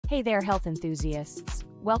Hey there, health enthusiasts.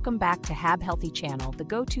 Welcome back to Hab Healthy Channel, the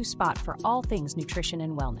go-to spot for all things nutrition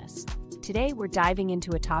and wellness. Today, we're diving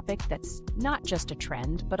into a topic that's not just a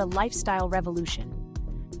trend, but a lifestyle revolution.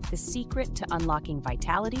 The secret to unlocking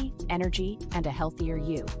vitality, energy, and a healthier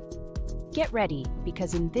you. Get ready,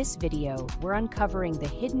 because in this video, we're uncovering the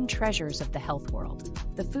hidden treasures of the health world.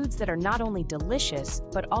 The foods that are not only delicious,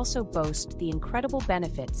 but also boast the incredible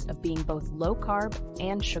benefits of being both low-carb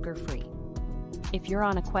and sugar-free. If you're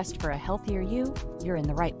on a quest for a healthier you, you're in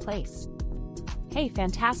the right place. Hey,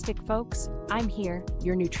 fantastic folks! I'm here,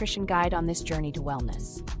 your nutrition guide on this journey to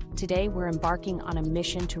wellness. Today, we're embarking on a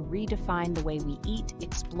mission to redefine the way we eat,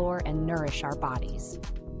 explore, and nourish our bodies.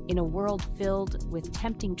 In a world filled with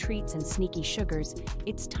tempting treats and sneaky sugars,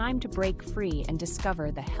 it's time to break free and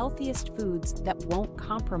discover the healthiest foods that won't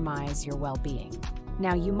compromise your well-being.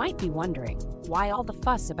 Now, you might be wondering, why all the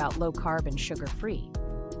fuss about low-carb and sugar-free?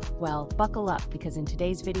 Well, buckle up, because in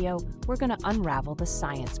today's video, we're going to unravel the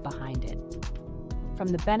science behind it. From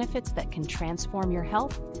the benefits that can transform your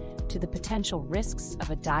health to the potential risks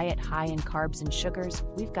of a diet high in carbs and sugars,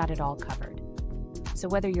 we've got it all covered. So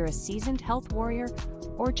whether you're a seasoned health warrior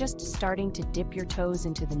or just starting to dip your toes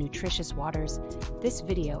into the nutritious waters, this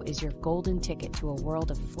video is your golden ticket to a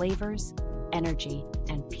world of flavors, energy,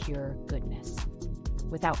 and pure goodness.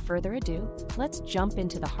 Without further ado, let's jump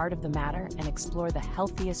into the heart of the matter and explore the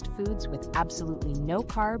healthiest foods with absolutely no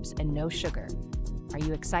carbs and no sugar. Are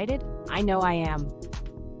you excited? I know I am.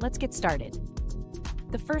 Let's get started.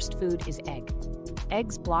 The first food is egg.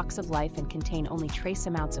 Eggs blocks of life and contain only trace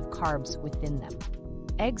amounts of carbs within them.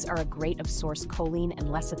 Eggs are a great source of choline and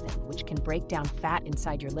lecithin, which can break down fat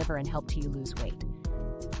inside your liver and help you lose weight.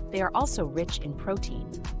 They are also rich in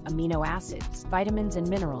protein, amino acids, vitamins, and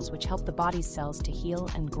minerals, which help the body's cells to heal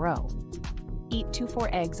and grow. Eat 2-4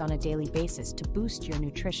 eggs on a daily basis to boost your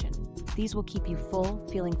nutrition. These will keep you full,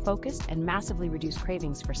 feeling focused, and massively reduce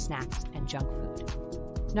cravings for snacks and junk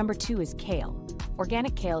food. Number 2 is kale.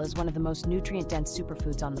 Organic kale is one of the most nutrient-dense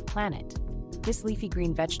superfoods on the planet. This leafy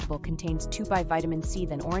green vegetable contains 2 by vitamin C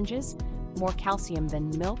than oranges, more calcium than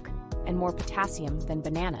milk, and more potassium than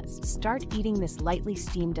bananas. Start eating this lightly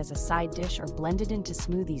steamed as a side dish or blended into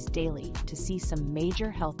smoothies daily to see some major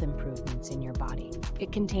health improvements in your body.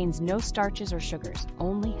 It contains no starches or sugars,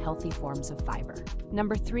 only healthy forms of fiber.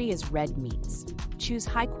 Number 3 is red meats. Choose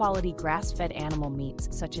high-quality grass-fed animal meats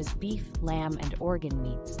such as beef, lamb, and organ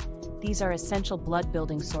meats. These are essential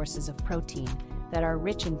blood-building sources of protein that are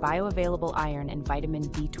rich in bioavailable iron and vitamin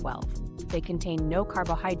B12. They contain no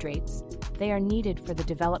carbohydrates. They are needed for the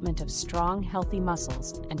development of strong, healthy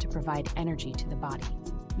muscles and to provide energy to the body.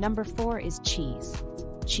 Number 4 is cheese.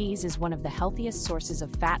 Cheese is one of the healthiest sources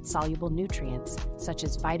of fat-soluble nutrients, such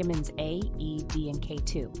as vitamins A, E, D, and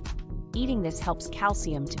K2. Eating this helps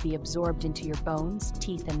calcium to be absorbed into your bones,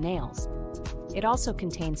 teeth, and nails. It also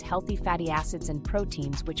contains healthy fatty acids and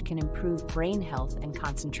proteins, which can improve brain health and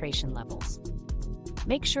concentration levels.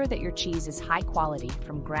 Make sure that your cheese is high quality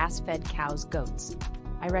from grass-fed cows, goats.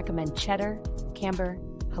 I recommend cheddar,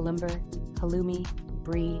 camembert, halloumi,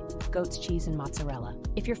 brie, goat's cheese, and mozzarella.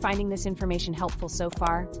 If you're finding this information helpful so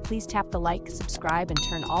far, please tap the like, subscribe, and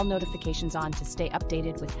turn all notifications on to stay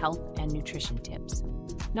updated with health and nutrition tips.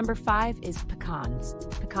 Number 5 is pecans.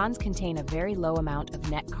 Pecans contain a very low amount of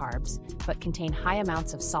net carbs, but contain high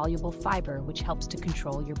amounts of soluble fiber, which helps to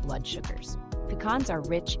control your blood sugars. Pecans are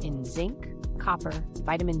rich in zinc, copper,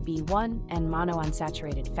 vitamin B1, and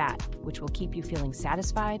monounsaturated fat, which will keep you feeling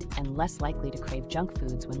satisfied and less likely to crave junk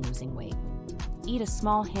foods when losing weight. Eat a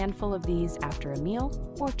small handful of these after a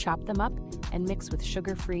meal, or chop them up and mix with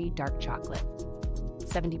sugar-free dark chocolate.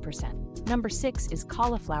 70%. Number 6 is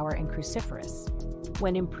cauliflower and cruciferous.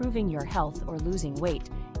 When improving your health or losing weight,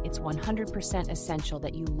 it's 100% essential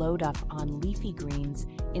that you load up on leafy greens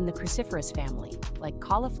in the cruciferous family, like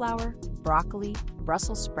cauliflower, broccoli,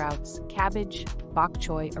 Brussels sprouts, cabbage, bok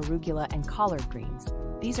choy, arugula, and collard greens.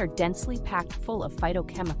 These are densely packed full of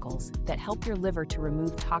phytochemicals that help your liver to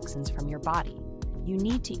remove toxins from your body. You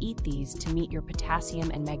need to eat these to meet your potassium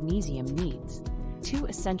and magnesium needs, 2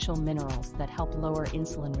 essential minerals that help lower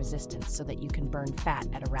insulin resistance so that you can burn fat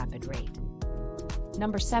at a rapid rate.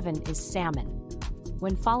 Number 7 is salmon.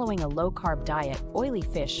 When following a low-carb diet, oily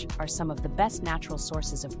fish are some of the best natural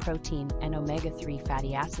sources of protein and omega-3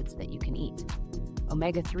 fatty acids that you can eat.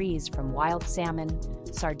 Omega-3s from wild salmon,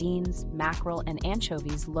 sardines, mackerel, and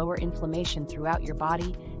anchovies lower inflammation throughout your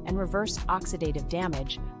body and reverse oxidative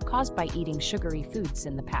damage caused by eating sugary foods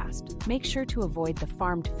in the past. Make sure to avoid the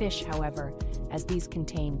farmed fish, however, as these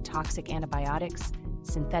contain toxic antibiotics,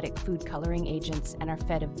 synthetic food coloring agents, and are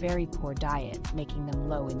fed a very poor diet, making them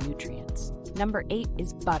low in nutrients. Number 8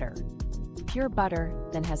 is butter. Pure butter,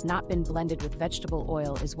 then has not been blended with vegetable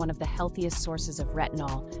oil, is one of the healthiest sources of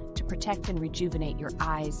retinol to protect and rejuvenate your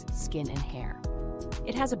eyes, skin, and hair.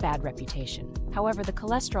 It has a bad reputation. However, the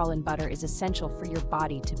cholesterol in butter is essential for your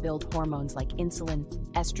body to build hormones like insulin,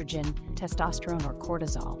 estrogen, testosterone, or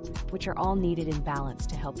cortisol, which are all needed in balance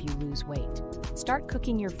to help you lose weight. Start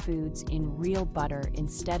cooking your foods in real butter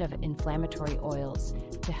instead of inflammatory oils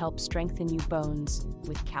to help strengthen your bones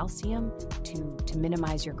with calcium to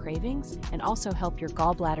minimize your cravings, and also help your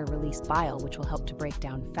gallbladder release bile, which will help to break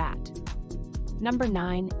down fat. Number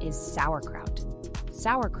 9 is sauerkraut.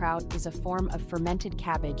 Sauerkraut is a form of fermented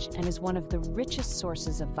cabbage and is one of the richest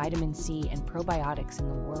sources of vitamin C and probiotics in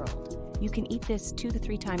the world. You can eat this 2 to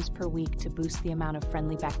 3 times per week to boost the amount of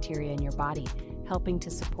friendly bacteria in your body, helping to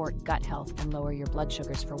support gut health and lower your blood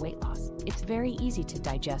sugars for weight loss. It's very easy to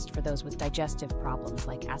digest for those with digestive problems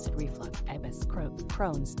like acid reflux, IBS,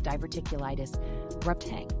 Crohn's, diverticulitis,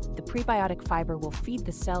 ruptang. The prebiotic fiber will feed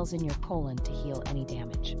the cells in your colon to heal any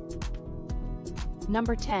damage.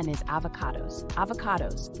 Number 10 is avocados.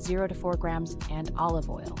 Avocados, 0 to 4 grams, and olive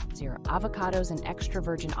oil, 0. Avocados and extra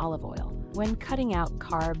virgin olive oil. When cutting out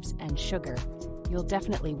carbs and sugar, you'll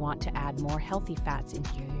definitely want to add more healthy fats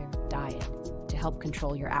into your diet to help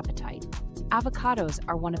control your appetite. Avocados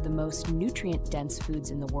are one of the most nutrient-dense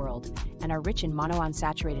foods in the world and are rich in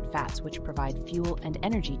monounsaturated fats, which provide fuel and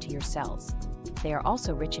energy to your cells. They are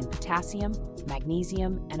also rich in potassium,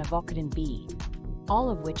 magnesium, and avocadin B, all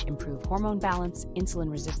of which improve hormone balance, insulin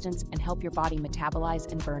resistance, and help your body metabolize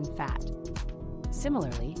and burn fat.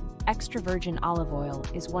 Similarly, extra virgin olive oil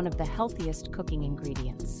is one of the healthiest cooking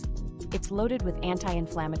ingredients. It's loaded with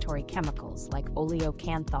anti-inflammatory chemicals like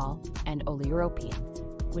oleocanthal and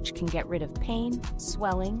oleuropein, which can get rid of pain,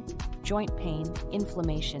 swelling, joint pain,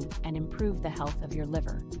 inflammation, and improve the health of your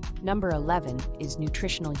liver. Number 11 is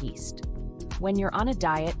nutritional yeast. When you're on a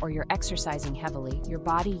diet or you're exercising heavily, your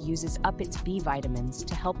body uses up its B vitamins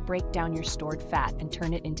to help break down your stored fat and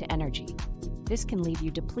turn it into energy. This can leave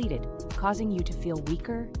you depleted, causing you to feel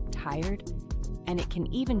weaker, tired, and it can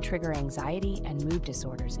even trigger anxiety and mood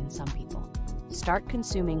disorders in some people. Start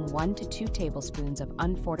consuming 1 to 2 tablespoons of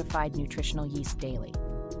unfortified nutritional yeast daily.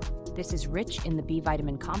 This is rich in the B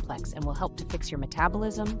vitamin complex and will help to fix your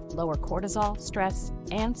metabolism, lower cortisol, stress,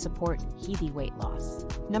 and support healthy weight loss.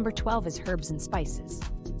 Number 12 is herbs and spices.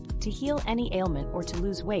 To heal any ailment or to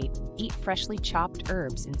lose weight, eat freshly chopped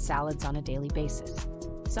herbs in salads on a daily basis.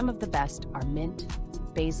 Some of the best are mint,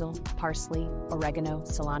 basil, parsley, oregano,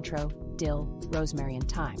 cilantro, dill, rosemary, and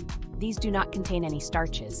thyme. These do not contain any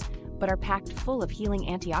starches, but are packed full of healing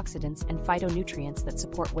antioxidants and phytonutrients that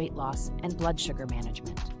support weight loss and blood sugar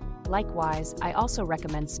management. Likewise, I also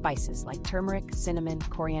recommend spices like turmeric, cinnamon,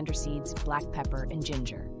 coriander seeds, black pepper, and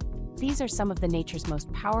ginger. These are some of the nature's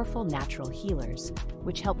most powerful natural healers,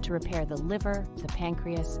 which help to repair the liver, the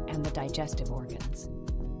pancreas, and the digestive organs.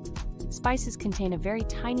 Spices contain a very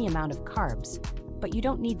tiny amount of carbs, but you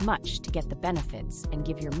don't need much to get the benefits and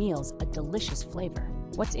give your meals a delicious flavor.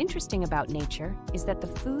 What's interesting about nature is that the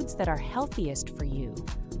foods that are healthiest for you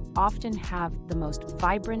often have the most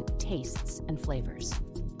vibrant tastes and flavors.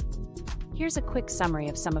 Here's a quick summary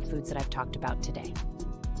of some of foods that I've talked about today.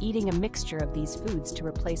 Eating a mixture of these foods to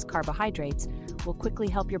replace carbohydrates will quickly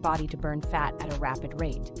help your body to burn fat at a rapid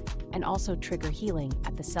rate and also trigger healing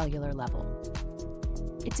at the cellular level.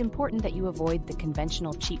 It's important that you avoid the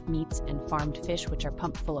conventional cheap meats and farmed fish, which are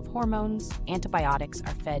pumped full of hormones, antibiotics,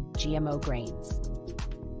 are fed GMO grains.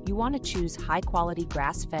 You want to choose high-quality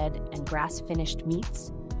grass-fed and grass-finished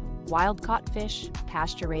meats, wild-caught fish,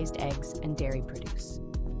 pasture-raised eggs, and dairy produce.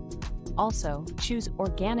 Also, choose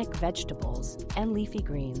organic vegetables and leafy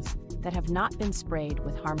greens that have not been sprayed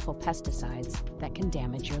with harmful pesticides that can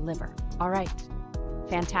damage your liver. All right,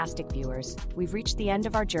 fantastic viewers, we've reached the end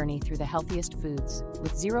of our journey through the healthiest foods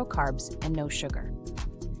with 0 carbs and no sugar.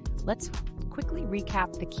 Let's quickly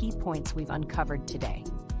recap the key points we've uncovered today.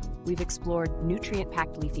 We've explored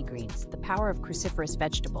nutrient-packed leafy greens, the power of cruciferous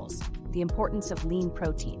vegetables, the importance of lean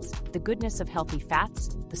proteins, the goodness of healthy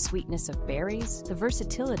fats, the sweetness of berries, the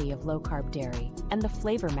versatility of low-carb dairy, and the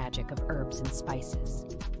flavor magic of herbs and spices.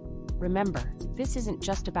 Remember, this isn't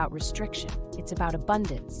just about restriction, it's about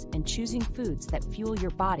abundance and choosing foods that fuel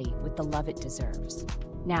your body with the love it deserves.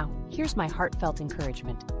 Now, here's my heartfelt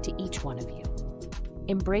encouragement to each one of you.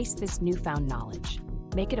 Embrace this newfound knowledge,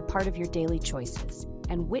 make it a part of your daily choices,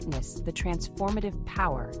 and witness the transformative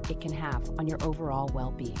power it can have on your overall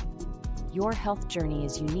well-being. Your health journey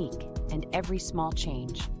is unique, and every small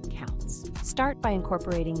change counts. Start by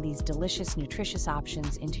incorporating these delicious, nutritious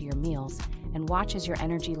options into your meals and watch as your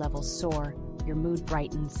energy levels soar, your mood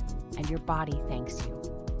brightens, and your body thanks you.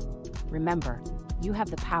 Remember, You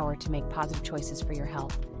have the power to make positive choices for your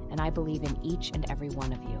health, and I believe in each and every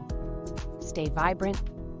one of you. Stay vibrant,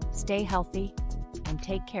 stay healthy, and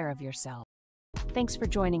take care of yourself. Thanks for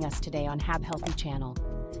joining us today on Have Healthy channel.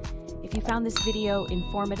 If you found this video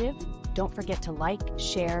informative, don't forget to like,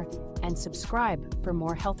 share, and subscribe for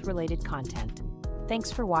more health-related content.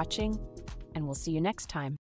 Thanks for watching, and we'll see you next time.